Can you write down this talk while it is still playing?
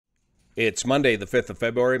It's Monday, the 5th of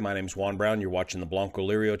February. My name is Juan Brown. You're watching the Blanco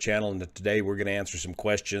Lirio channel, and today we're going to answer some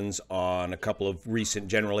questions on a couple of recent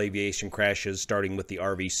general aviation crashes, starting with the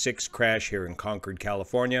RV-6 crash here in Concord,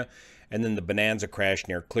 California, and then the Bonanza crash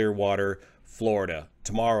near Clearwater, Florida.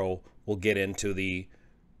 Tomorrow, we'll get into the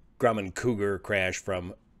Grumman Cougar crash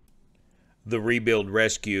from the Rebuild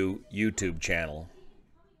Rescue YouTube channel.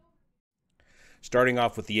 Starting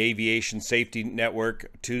off with the Aviation Safety Network,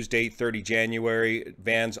 Tuesday, 30 January,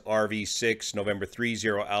 Vans RV-6, November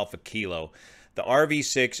 30 Alpha Kilo. The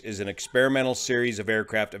RV-6 is an experimental series of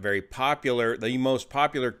aircraft, the most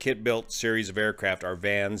popular kit-built series of aircraft are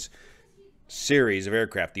Vans series of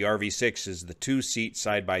aircraft. The RV-6 is the two-seat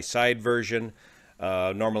side-by-side version,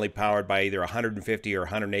 normally powered by either a 150 or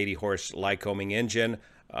 180 horse Lycoming engine.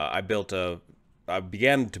 I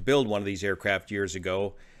began to build one of these aircraft years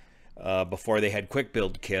ago, before they had quick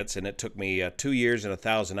build kits, and it took me 2 years and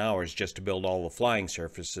 1,000 hours just to build all the flying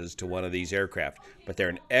surfaces to one of these aircraft. But they're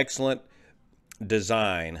an excellent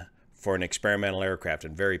design for an experimental aircraft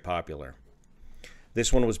and very popular.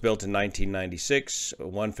 This one was built in 1996,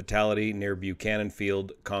 one fatality near Buchanan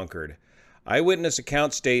Field, Concord. Eyewitness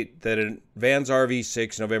accounts state that a Vans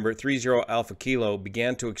RV-6 November 30 Alpha Kilo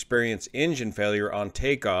began to experience engine failure on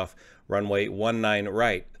takeoff, runway 19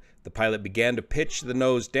 right. The pilot began to pitch the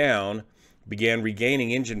nose down, began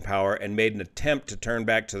regaining engine power, and made an attempt to turn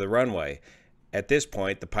back to the runway. At this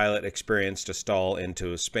point, the pilot experienced a stall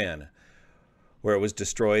into a spin, where it was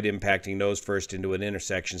destroyed, impacting nose first into an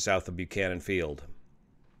intersection south of Buchanan Field.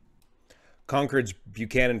 Concord's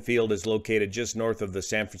Buchanan Field is located just north of the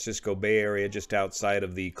San Francisco Bay Area, just outside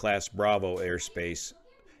of the Class Bravo airspace,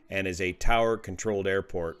 and is a tower-controlled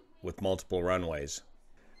airport with multiple runways.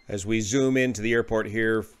 As we zoom into the airport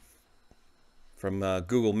here, from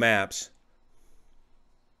Google Maps,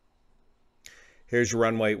 here's your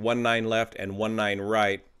runway 19 left and 19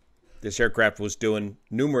 right. This aircraft was doing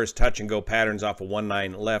numerous touch and go patterns off of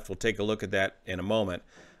 19 left. We'll take a look at that in a moment.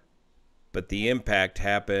 But the impact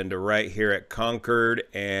happened right here at Concord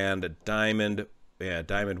and Diamond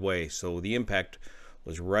Way. So the impact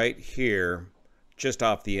was right here, just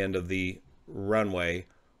off the end of the runway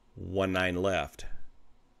 19 left.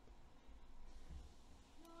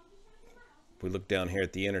 We look down here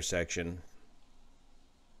at the intersection.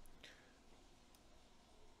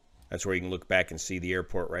 That's where you can look back and see the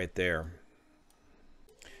airport right there.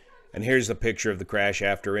 And here's the picture of the crash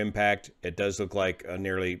after impact. It does look like a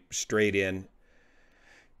nearly straight-in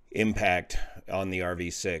impact on the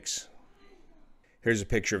RV-6. Here's a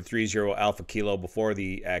picture of 30 Alpha Kilo before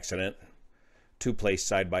the accident. Two placed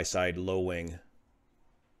side-by-side low wing.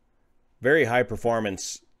 Very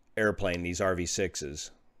high-performance airplane, these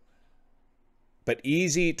RV-6s. But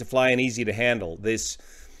easy to fly and easy to handle. The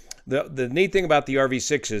neat thing about the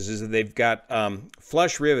RV-6s is that they've got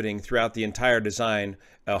flush riveting throughout the entire design,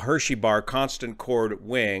 a Hershey bar constant chord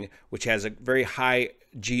wing, which has a very high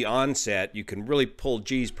G onset. You can really pull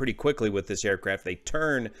Gs pretty quickly with this aircraft. They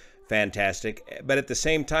turn fantastic, but at the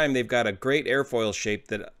same time, they've got a great airfoil shape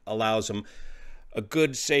that allows them a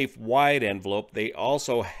good, safe, wide envelope. They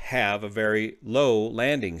also have a very low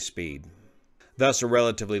landing speed, thus a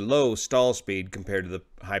relatively low stall speed compared to the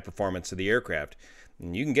high performance of the aircraft.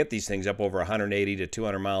 And you can get these things up over 180 to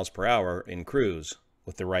 200 miles per hour in cruise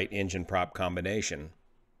with the right engine prop combination.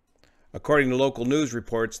 According to local news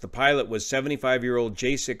reports, the pilot was 75-year-old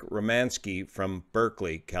Jacek Romansky from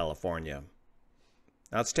Berkeley, California.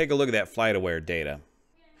 Now let's take a look at that FlightAware data.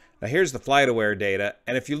 Now here's the FlightAware data,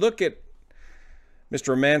 and if you look at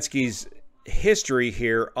Mr. Romansky's history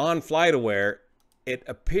here on FlightAware, it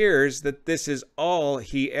appears that this is all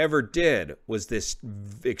he ever did, was this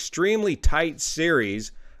extremely tight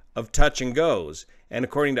series of touch and goes. And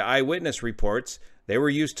according to eyewitness reports, they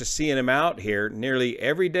were used to seeing him out here nearly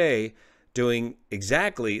every day doing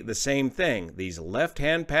exactly the same thing. These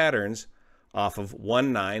left-hand patterns off of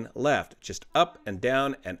 19 left, just up and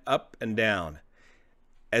down and up and down,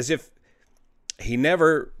 as if he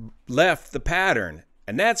never left the pattern.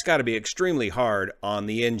 And that's got to be extremely hard on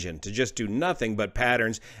the engine, to just do nothing but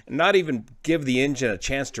patterns and not even give the engine a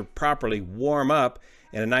chance to properly warm up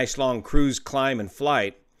in a nice long cruise, climb, and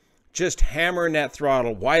flight. Just hammering that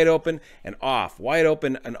throttle wide open and off, wide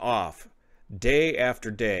open and off, day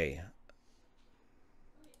after day.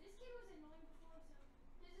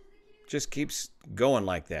 Just keeps going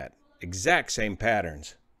like that. Exact same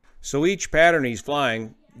patterns. So each pattern he's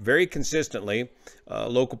flying very consistently.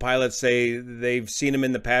 Local pilots say they've seen him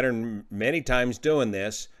in the pattern many times doing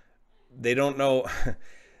this. They don't know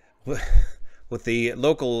with the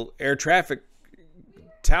local air traffic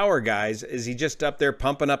tower guys? Is he just up there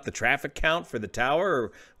pumping up the traffic count for the tower?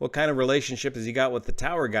 Or what kind of relationship has he got with the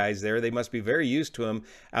tower guys there? They must be very used to him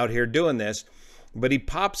out here doing this. But he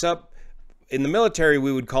pops up. In the military,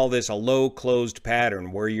 we would call this a low closed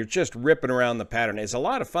pattern, where you're just ripping around the pattern. It's a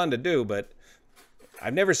lot of fun to do, but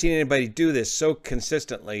I've never seen anybody do this so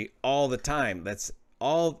consistently all the time. That's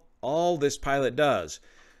all this pilot does.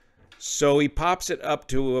 So he pops it up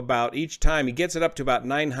to about, each time he gets it up to about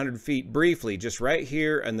 900 feet briefly, just right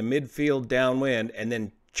here in the midfield downwind, and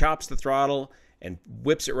then chops the throttle and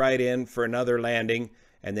whips it right in for another landing,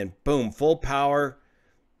 and then boom, full power,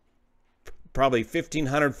 probably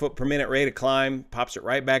 1,500 foot per minute rate of climb, pops it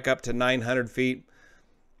right back up to 900 feet,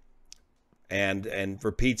 and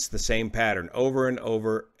repeats the same pattern over and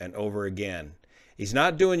over and over again. He's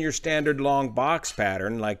not doing your standard long box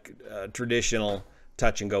pattern like traditional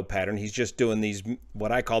touch and go pattern. He's just doing these,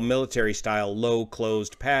 what I call military style low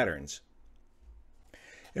closed patterns.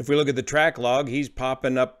 If we look at the track log, he's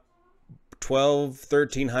popping up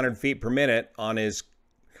 1,300 feet per minute on his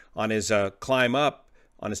climb up,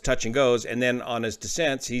 on his touch and goes, and then on his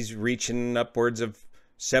descents, he's reaching upwards of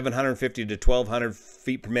 750 to 1,200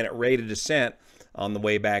 feet per minute rate of descent on the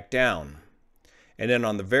way back down. And then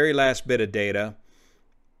on the very last bit of data,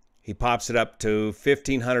 he pops it up to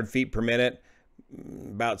 1,500 feet per minute,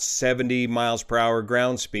 about 70 miles per hour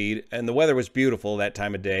ground speed, and the weather was beautiful that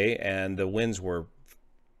time of day, and the winds were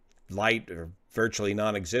light or virtually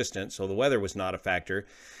non-existent, so the weather was not a factor,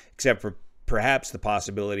 except for perhaps the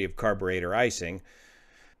possibility of carburetor icing.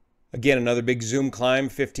 Again, another big zoom climb,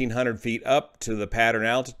 1,500 feet up to the pattern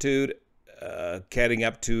altitude, getting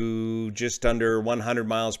up to just under 100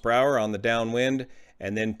 miles per hour on the downwind,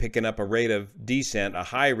 and then picking up a rate of descent, a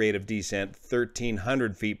high rate of descent,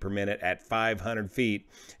 1,300 feet per minute at 500 feet,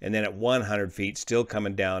 and then at 100 feet, still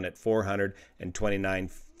coming down at 429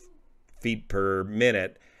 feet per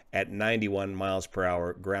minute at 91 miles per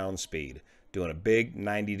hour ground speed, doing a big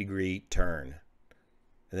 90-degree turn.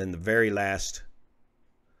 And then the very last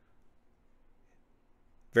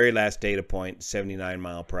data point, 79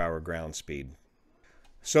 mile per hour ground speed.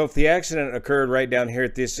 So if the accident occurred right down here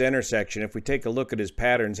at this intersection, if we take a look at his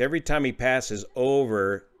patterns, every time he passes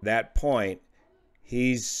over that point,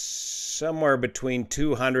 he's somewhere between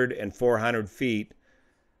 200 and 400 feet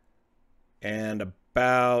and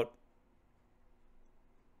about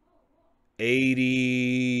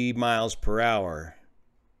 80 miles per hour.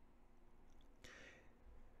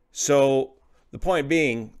 So the point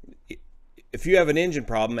being, if you have an engine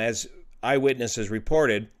problem, as eyewitnesses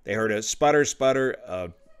reported, they heard a sputter,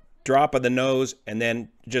 a drop of the nose, and then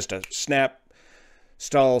just a snap,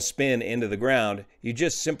 stall, spin into the ground. You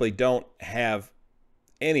just simply don't have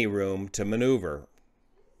any room to maneuver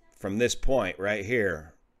from this point right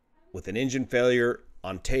here with an engine failure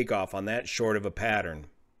on takeoff on that short of a pattern.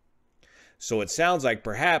 So it sounds like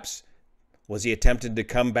perhaps, was he attempting to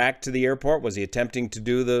come back to the airport? Was he attempting to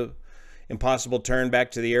do the impossible turn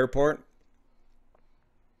back to the airport?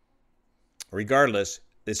 Regardless,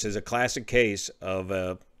 this is a classic case of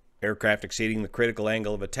an aircraft exceeding the critical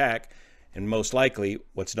angle of attack, and most likely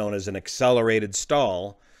what's known as an accelerated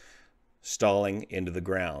stall, stalling into the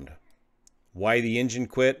ground. Why the engine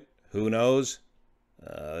quit? Who knows?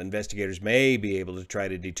 Investigators may be able to try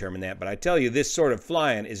to determine that, but I tell you, this sort of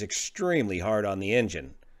flying is extremely hard on the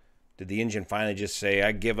engine. Did the engine finally just say,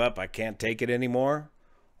 I give up, I can't take it anymore?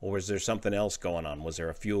 Or was there something else going on? Was there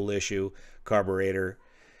a fuel issue, carburetor,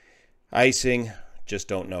 icing? Just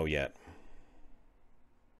don't know yet.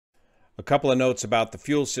 A couple of notes about the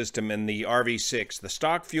fuel system in the RV-6. The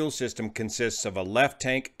stock fuel system consists of a left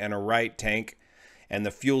tank and a right tank, and the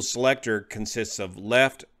fuel selector consists of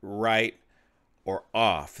left, right, or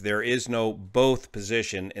off. There is no both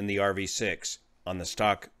position in the RV-6 on the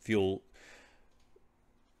stock fuel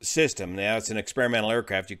system. Now, it's an experimental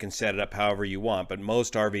aircraft. You can set it up however you want, but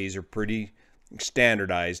most RVs are pretty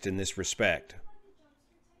standardized in this respect.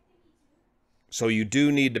 So you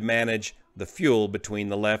do need to manage the fuel between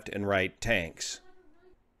the left and right tanks.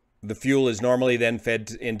 The fuel is normally then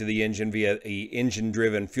fed into the engine via an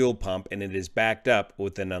engine-driven fuel pump, and it is backed up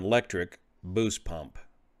with an electric boost pump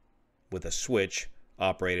with a switch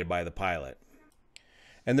operated by the pilot.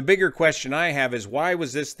 And the bigger question I have is, why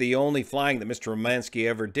was this the only flying that Mr. Romansky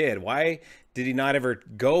ever did? Why did he not ever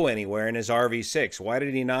go anywhere in his RV-6? Why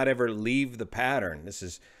did he not ever leave the pattern? This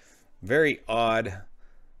is very odd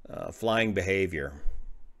flying behavior.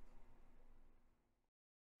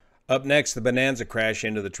 Up next, the Bonanza crash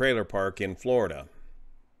into the trailer park in Florida.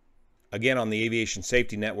 Again, on the Aviation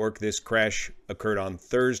Safety Network, this crash occurred on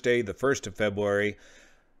Thursday, the 1st of February.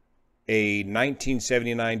 A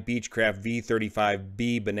 1979 Beechcraft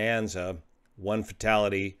V-35B Bonanza 1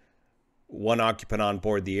 fatality, 1 occupant on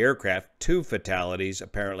board the aircraft, 2 fatalities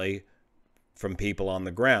apparently from people on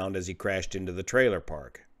the ground as he crashed into the trailer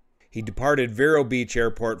park. He departed Vero Beach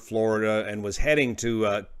Airport, Florida, and was heading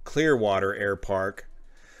to Clearwater Air Park.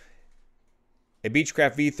 A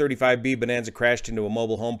Beechcraft V-35B Bonanza crashed into a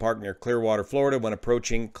mobile home park near Clearwater, Florida when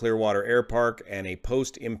approaching Clearwater Air Park, and a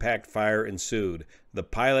post-impact fire ensued. The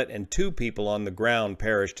pilot and 2 people on the ground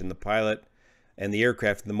perished, and the pilot and the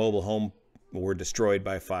aircraft in the mobile home were destroyed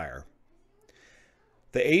by fire.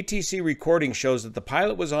 The ATC recording shows that the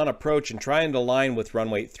pilot was on approach and trying to line with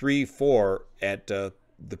runway 34 at the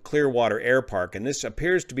Clearwater Air Park, and this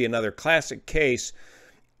appears to be another classic case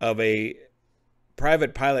of a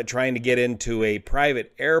private pilot trying to get into a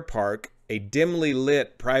private air park, a dimly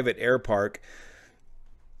lit private air park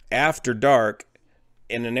after dark,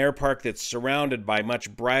 in an air park that's surrounded by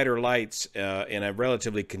much brighter lights in a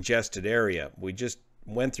relatively congested area. We just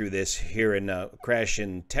went through this here in a crash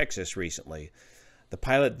in Texas recently. The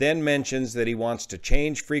pilot then mentions that he wants to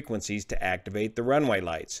change frequencies to activate the runway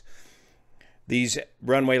lights. These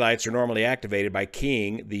runway lights are normally activated by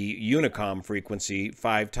keying the Unicom frequency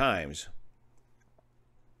 5 times.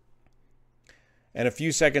 And a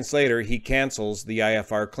few seconds later, he cancels the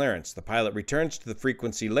IFR clearance. The pilot returns to the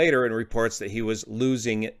frequency later and reports that he was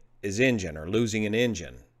losing his engine, or losing an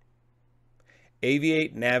engine.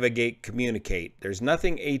 Aviate, navigate, communicate. There's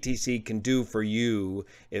nothing ATC can do for you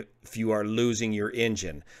if you are losing your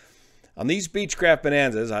engine. On these Beechcraft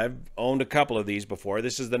Bonanzas, I've owned a couple of these before.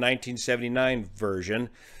 This is the 1979 version.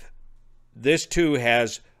 This too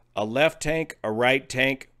has a left tank, a right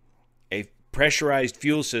tank, a pressurized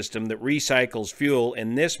fuel system that recycles fuel.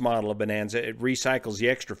 In this model of Bonanza, it recycles the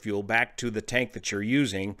extra fuel back to the tank that you're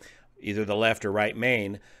using, either the left or right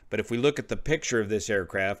main. But if we look at the picture of this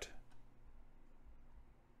aircraft,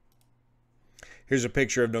 here's a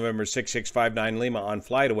picture of November 6659 Lima on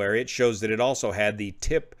FlightAware. It shows that it also had the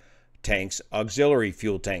tip tanks, auxiliary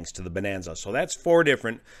fuel tanks to the Bonanza. So that's 4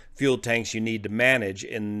 different fuel tanks you need to manage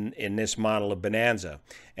in this model of Bonanza.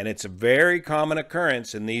 And it's a very common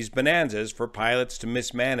occurrence in these Bonanzas for pilots to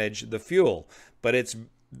mismanage the fuel. But it's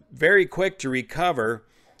very quick to recover.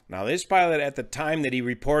 Now, this pilot, at the time that he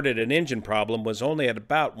reported an engine problem, was only at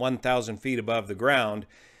about 1,000 feet above the ground.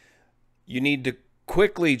 You need to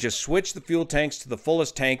quickly just switch the fuel tanks to the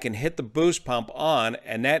fullest tank and hit the boost pump on,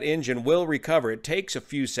 and that engine will recover. It takes a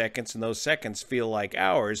few seconds, and those seconds feel like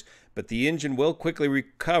hours, but the engine will quickly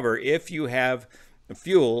recover if you have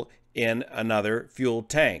fuel in another fuel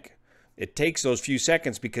tank. It takes those few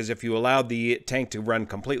seconds because if you allow the tank to run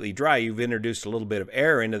completely dry, you've introduced a little bit of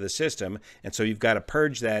air into the system, and so you've got to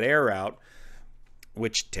purge that air out,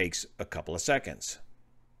 which takes a couple of seconds.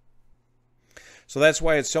 So that's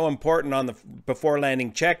why it's so important on the before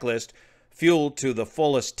landing checklist, fuel to the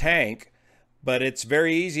fullest tank. But it's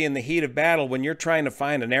very easy in the heat of battle when you're trying to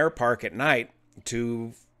find an air park at night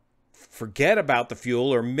to forget about the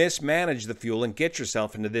fuel or mismanage the fuel and get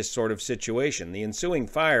yourself into this sort of situation. The ensuing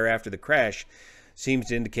fire after the crash seems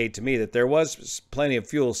to indicate to me that there was plenty of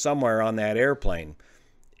fuel somewhere on that airplane.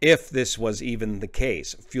 If this was even the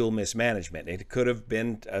case, fuel mismanagement. It could have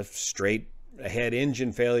been a straight ahead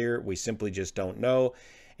engine failure. We simply just don't know.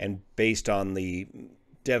 And based on the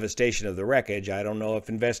devastation of the wreckage, I don't know if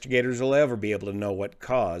investigators will ever be able to know what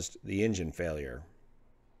caused the engine failure.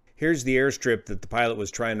 Here's the airstrip that the pilot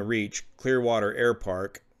was trying to reach, Clearwater Air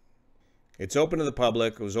Park. It's open to the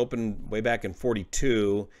public. It was open way back in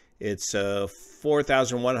 42. It's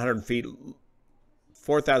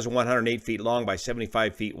 4,108 feet long by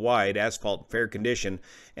 75 feet wide, asphalt fair condition,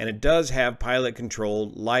 and it does have pilot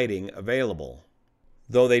control lighting available.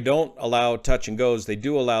 Though they don't allow touch and goes, they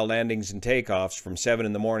do allow landings and takeoffs from 7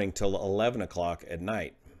 in the morning till 11 o'clock at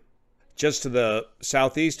night. Just to the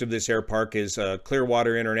southeast of this air park is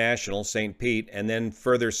Clearwater International, St. Pete, and then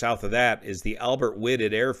further south of that is the Albert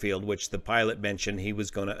Whitted Airfield, which the pilot mentioned he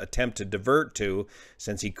was going to attempt to divert to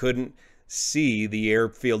since he couldn't see the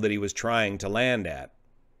airfield that he was trying to land at.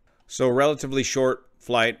 So relatively short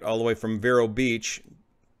flight all the way from Vero Beach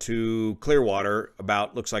to Clearwater,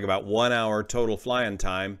 looks like about 1 hour total flying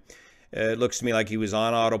time. It looks to me like he was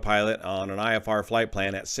on autopilot on an IFR flight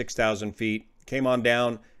plan at 6,000 feet. Came on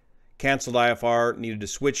down, canceled IFR, needed to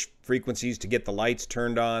switch frequencies to get the lights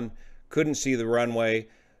turned on. Couldn't see the runway,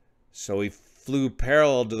 so he flew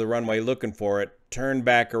parallel to the runway looking for it, turned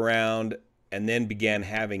back around, and then began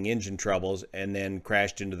having engine troubles and then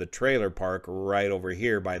crashed into the trailer park right over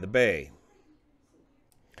here by the bay.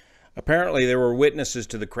 Apparently there were witnesses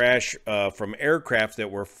to the crash from aircraft that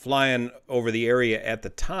were flying over the area at the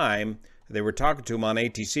time. They were talking to him on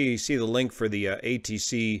ATC. You see the link for the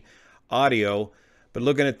ATC audio. But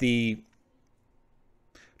looking at the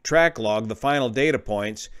track log, the final data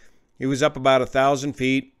points, he was up about 1,000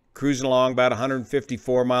 feet, cruising along about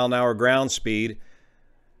 154 mile an hour ground speed,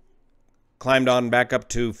 climbed on back up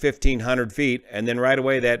to 1,500 feet, and then right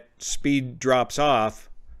away that speed drops off.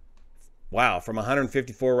 Wow, from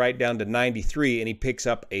 154 right down to 93, and he picks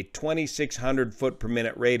up a 2,600 foot per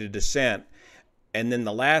minute rate of descent. And then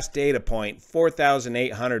the last data point,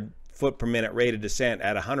 4,800 foot per minute rate of descent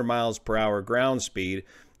at 100 miles per hour ground speed,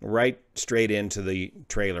 right straight into the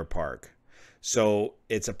trailer park. So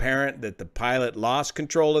it's apparent that the pilot lost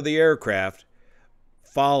control of the aircraft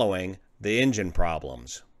following the engine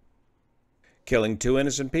problems, killing 2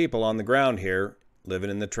 innocent people on the ground here living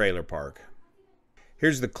in the trailer park.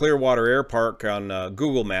 Here's the Clearwater Air Park on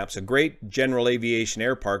Google Maps, a great general aviation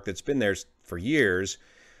air park that's been there for years,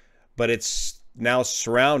 but it's now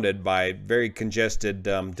surrounded by very congested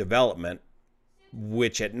development,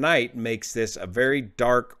 which at night makes this a very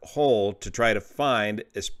dark hole to try to find,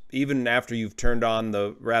 even after you've turned on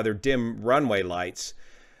the rather dim runway lights.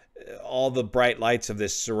 All the bright lights of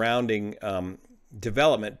this surrounding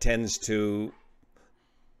development tends to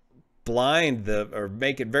blind or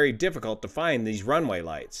make it very difficult to find these runway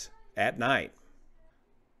lights at night.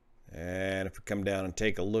 And if we come down and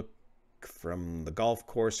take a look from the golf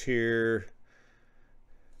course here,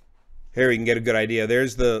 you can get a good idea.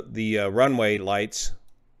 There's the runway lights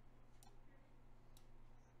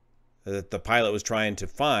that the pilot was trying to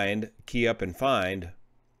find, key up and find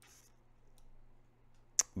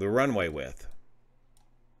the runway with.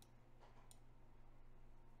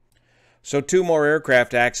 So 2 more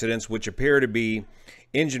aircraft accidents which appear to be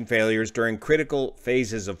engine failures during critical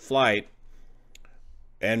phases of flight.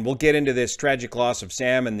 And we'll get into this tragic loss of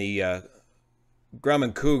Sam and the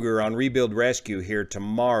Grumman Cougar on rebuild rescue here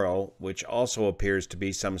tomorrow, which also appears to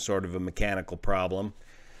be some sort of a mechanical problem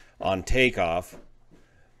on takeoff.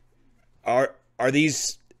 Are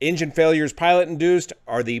these engine failures pilot induced?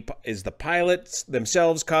 Is the pilots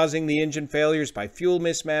themselves causing the engine failures by fuel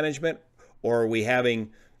mismanagement, or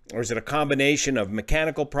is it a combination of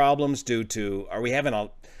mechanical problems are we having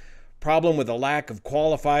a problem with a lack of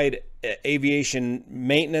qualified aviation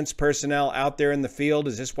maintenance personnel out there in the field?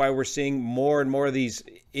 Is this why we're seeing more and more of these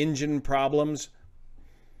engine problems?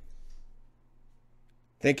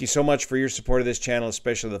 Thank you so much for your support of this channel,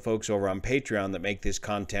 especially the folks over on Patreon that make this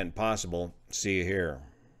content possible. See you here.